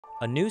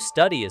A new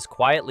study is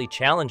quietly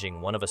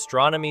challenging one of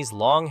astronomy's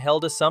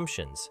long-held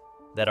assumptions,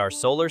 that our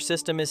solar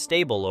system is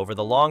stable over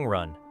the long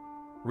run.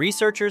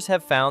 Researchers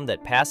have found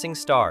that passing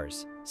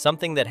stars,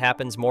 something that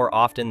happens more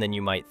often than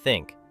you might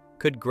think,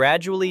 could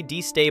gradually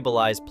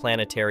destabilize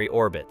planetary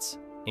orbits,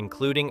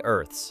 including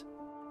Earth's.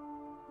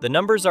 The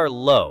numbers are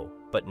low,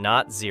 but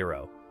not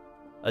zero.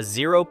 A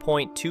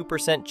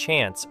 0.2%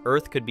 chance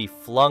Earth could be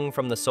flung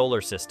from the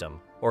solar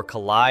system or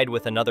collide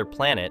with another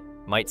planet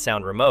might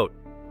sound remote,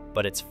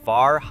 but it's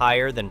far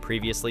higher than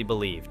previously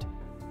believed.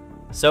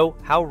 So,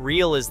 how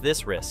real is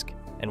this risk,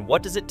 and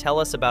what does it tell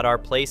us about our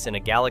place in a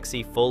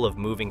galaxy full of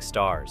moving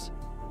stars?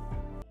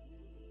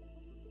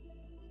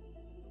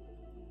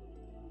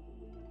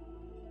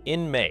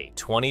 In May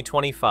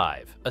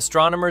 2025,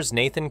 astronomers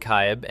Nathan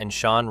Kaib and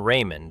Sean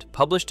Raymond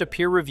published a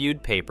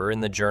peer-reviewed paper in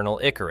the journal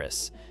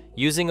Icarus.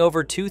 Using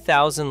over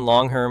 2,000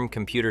 long-term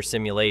computer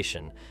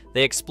simulation,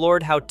 they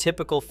explored how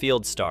typical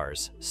field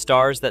stars,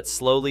 stars that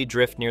slowly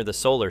drift near the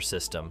solar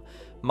system,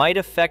 might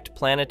affect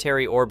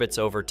planetary orbits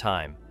over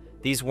time.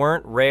 These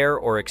weren't rare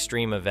or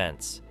extreme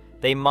events.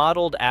 They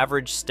modeled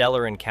average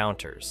stellar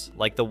encounters,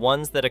 like the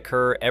ones that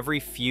occur every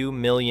few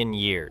million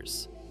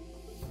years.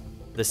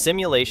 The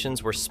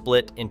simulations were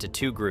split into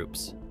two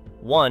groups.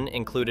 One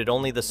included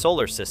only the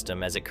solar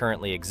system as it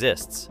currently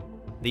exists.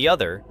 The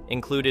other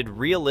included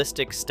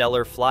realistic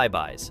stellar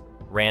flybys,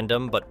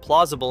 random but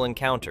plausible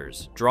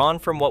encounters drawn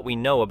from what we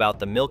know about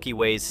the Milky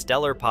Way's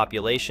stellar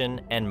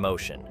population and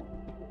motion.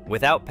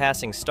 Without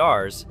passing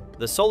stars,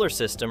 the solar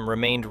system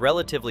remained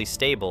relatively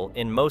stable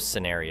in most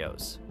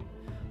scenarios.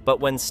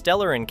 But when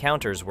stellar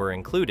encounters were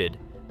included,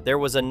 there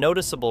was a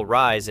noticeable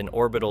rise in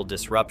orbital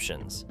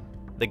disruptions.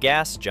 The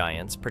gas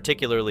giants,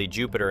 particularly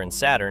Jupiter and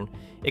Saturn,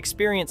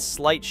 experienced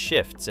slight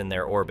shifts in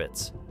their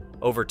orbits.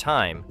 Over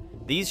time,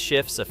 these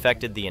shifts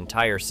affected the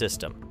entire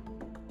system.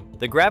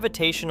 The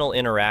gravitational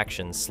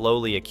interactions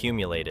slowly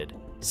accumulated,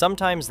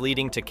 sometimes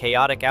leading to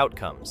chaotic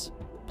outcomes,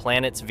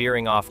 planets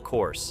veering off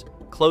course,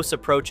 close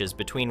approaches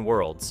between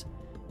worlds,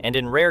 and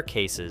in rare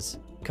cases,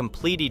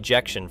 complete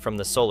ejection from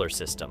the solar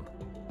system.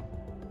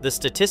 The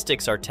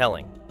statistics are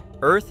telling.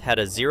 Earth had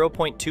a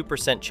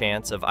 0.2%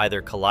 chance of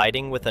either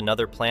colliding with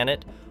another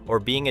planet or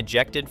being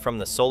ejected from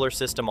the solar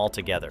system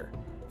altogether.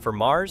 For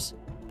Mars,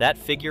 that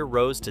figure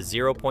rose to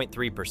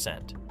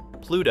 0.3%.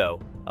 Pluto,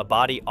 a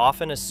body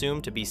often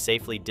assumed to be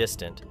safely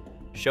distant,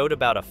 showed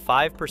about a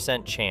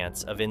 5%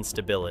 chance of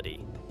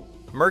instability.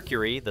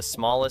 Mercury, the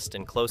smallest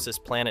and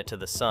closest planet to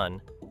the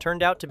Sun,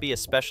 turned out to be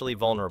especially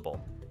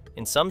vulnerable.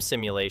 In some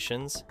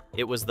simulations,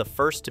 it was the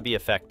first to be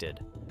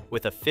affected,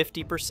 with a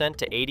 50%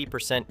 to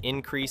 80%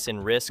 increase in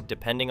risk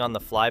depending on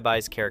the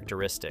flyby's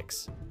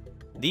characteristics.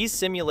 These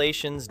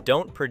simulations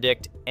don't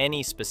predict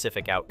any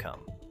specific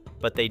outcome,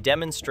 but they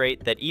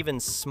demonstrate that even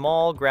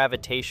small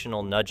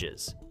gravitational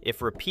nudges,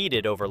 if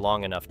repeated over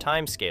long enough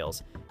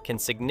timescales, can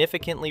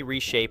significantly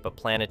reshape a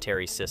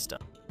planetary system.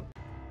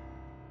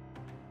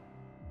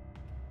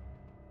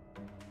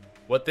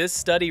 What this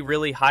study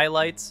really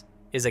highlights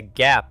is a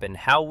gap in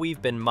how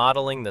we've been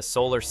modeling the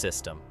solar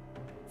system.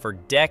 For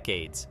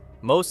decades,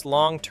 most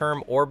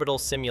long-term orbital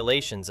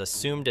simulations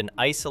assumed an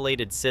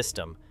isolated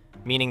system,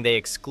 meaning they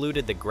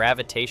excluded the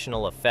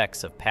gravitational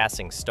effects of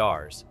passing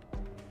stars.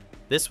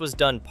 This was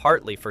done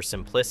partly for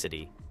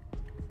simplicity,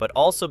 but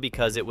also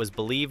because it was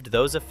believed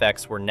those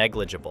effects were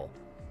negligible.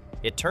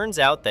 It turns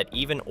out that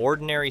even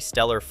ordinary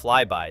stellar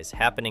flybys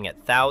happening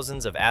at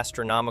thousands of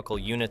astronomical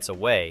units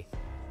away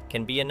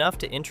can be enough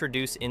to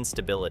introduce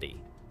instability.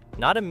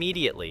 Not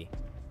immediately,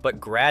 but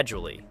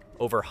gradually,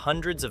 over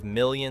hundreds of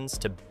millions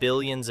to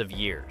billions of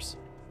years.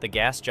 The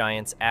gas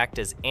giants act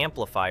as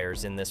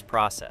amplifiers in this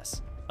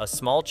process. A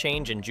small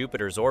change in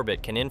Jupiter's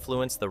orbit can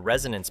influence the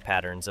resonance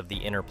patterns of the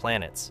inner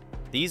planets.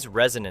 These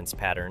resonance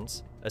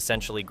patterns,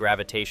 essentially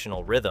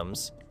gravitational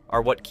rhythms,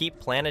 are what keep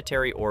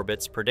planetary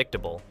orbits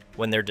predictable.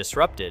 When they're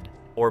disrupted,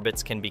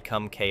 orbits can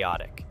become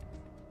chaotic.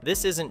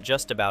 This isn't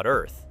just about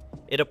Earth.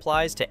 It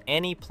applies to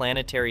any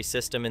planetary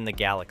system in the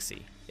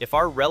galaxy. If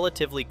our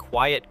relatively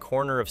quiet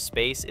corner of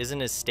space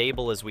isn't as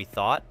stable as we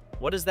thought,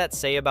 what does that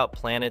say about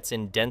planets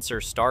in denser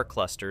star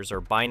clusters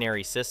or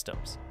binary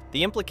systems?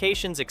 The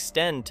implications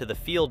extend to the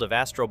field of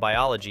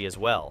astrobiology as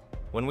well.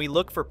 When we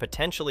look for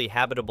potentially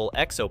habitable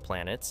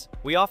exoplanets,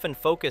 we often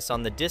focus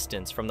on the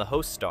distance from the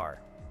host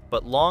star.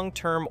 But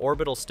long-term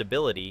orbital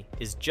stability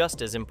is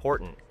just as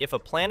important. If a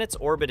planet's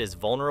orbit is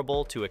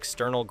vulnerable to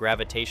external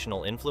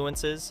gravitational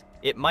influences,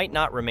 it might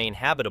not remain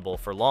habitable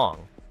for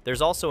long.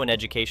 There's also an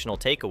educational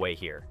takeaway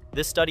here.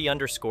 This study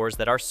underscores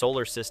that our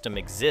solar system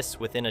exists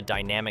within a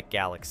dynamic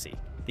galaxy.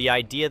 The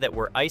idea that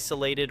we're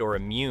isolated or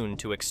immune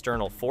to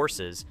external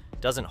forces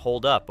doesn't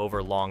hold up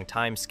over long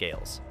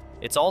timescales.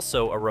 It's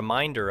also a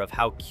reminder of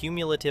how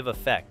cumulative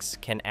effects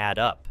can add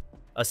up.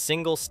 A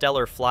single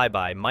stellar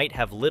flyby might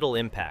have little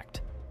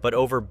impact, but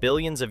over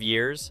billions of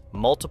years,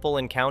 multiple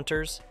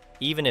encounters,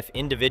 even if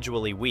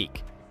individually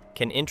weak,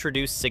 can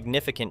introduce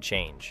significant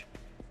change.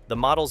 The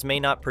models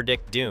may not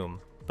predict doom,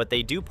 but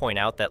they do point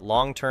out that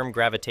long-term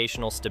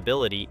gravitational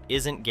stability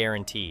isn't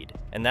guaranteed,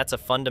 and that's a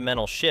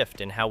fundamental shift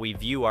in how we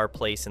view our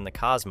place in the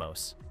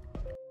cosmos.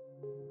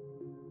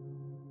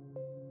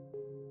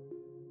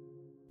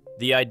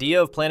 The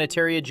idea of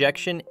planetary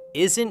ejection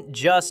isn't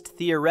just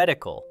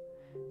theoretical.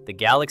 The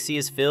galaxy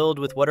is filled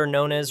with what are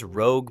known as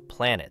rogue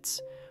planets,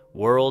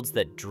 worlds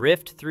that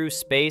drift through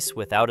space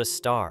without a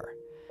star.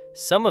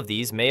 Some of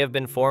these may have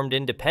been formed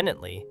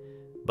independently,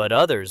 but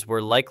others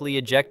were likely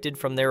ejected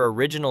from their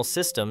original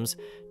systems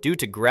due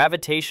to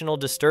gravitational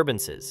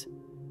disturbances.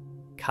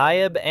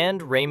 Kaib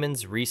and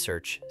Raymond's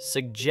research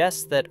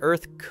suggests that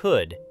Earth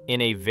could,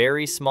 in a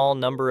very small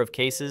number of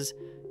cases,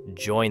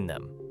 join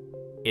them.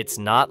 It's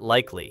not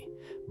likely,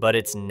 but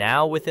it's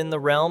now within the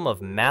realm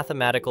of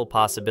mathematical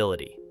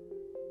possibility.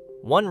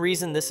 One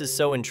reason this is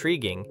so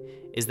intriguing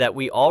is that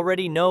we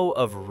already know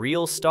of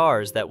real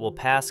stars that will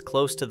pass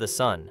close to the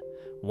Sun.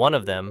 One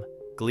of them,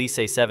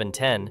 Gliese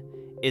 710,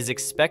 is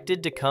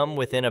expected to come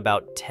within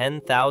about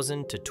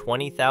 10,000 to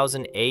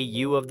 20,000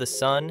 AU of the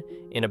Sun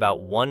in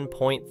about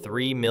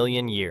 1.3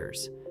 million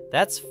years.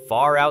 That's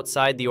far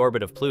outside the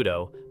orbit of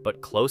Pluto,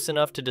 but close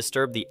enough to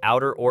disturb the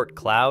outer Oort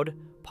cloud,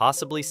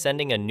 possibly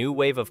sending a new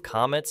wave of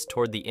comets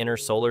toward the inner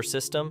solar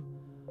system.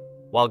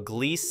 While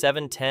Gliese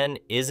 710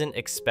 isn't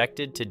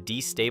expected to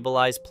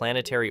destabilize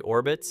planetary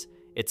orbits,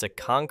 it's a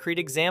concrete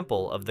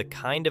example of the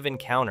kind of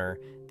encounter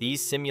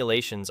these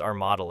simulations are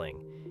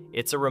modeling.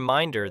 It's a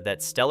reminder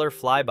that stellar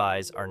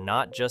flybys are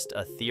not just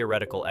a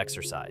theoretical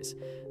exercise.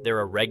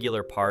 They're a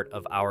regular part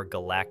of our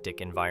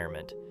galactic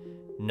environment.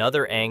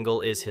 Another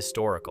angle is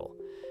historical.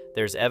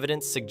 There's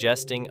evidence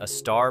suggesting a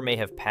star may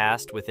have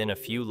passed within a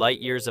few light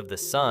years of the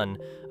Sun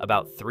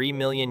about 3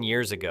 million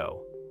years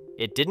ago.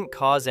 It didn't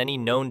cause any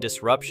known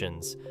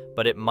disruptions,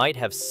 but it might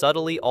have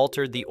subtly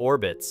altered the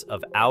orbits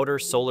of outer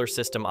solar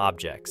system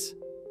objects,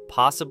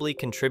 possibly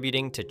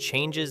contributing to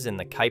changes in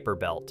the Kuiper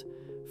belt.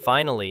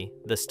 Finally,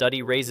 the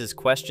study raises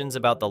questions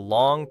about the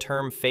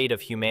long-term fate of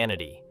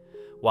humanity.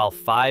 While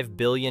 5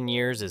 billion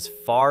years is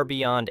far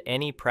beyond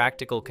any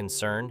practical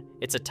concern,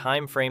 it's a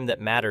time frame that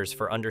matters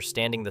for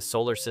understanding the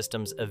solar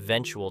system's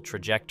eventual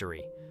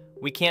trajectory.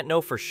 We can't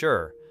know for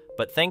sure,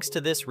 but thanks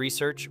to this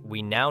research,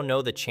 we now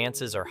know the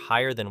chances are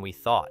higher than we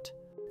thought.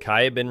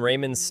 Kaib and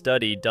Raymond's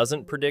study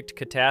doesn't predict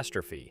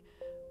catastrophe,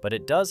 but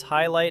it does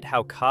highlight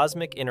how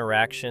cosmic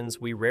interactions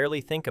we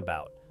rarely think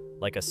about,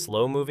 like a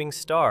slow-moving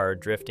star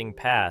drifting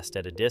past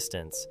at a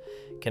distance,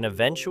 can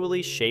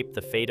eventually shape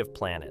the fate of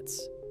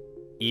planets,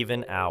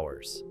 even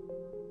ours.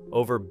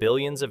 Over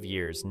billions of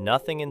years,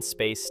 nothing in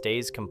space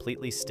stays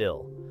completely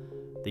still.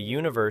 The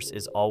universe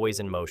is always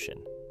in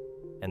motion,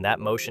 and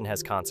that motion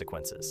has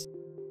consequences.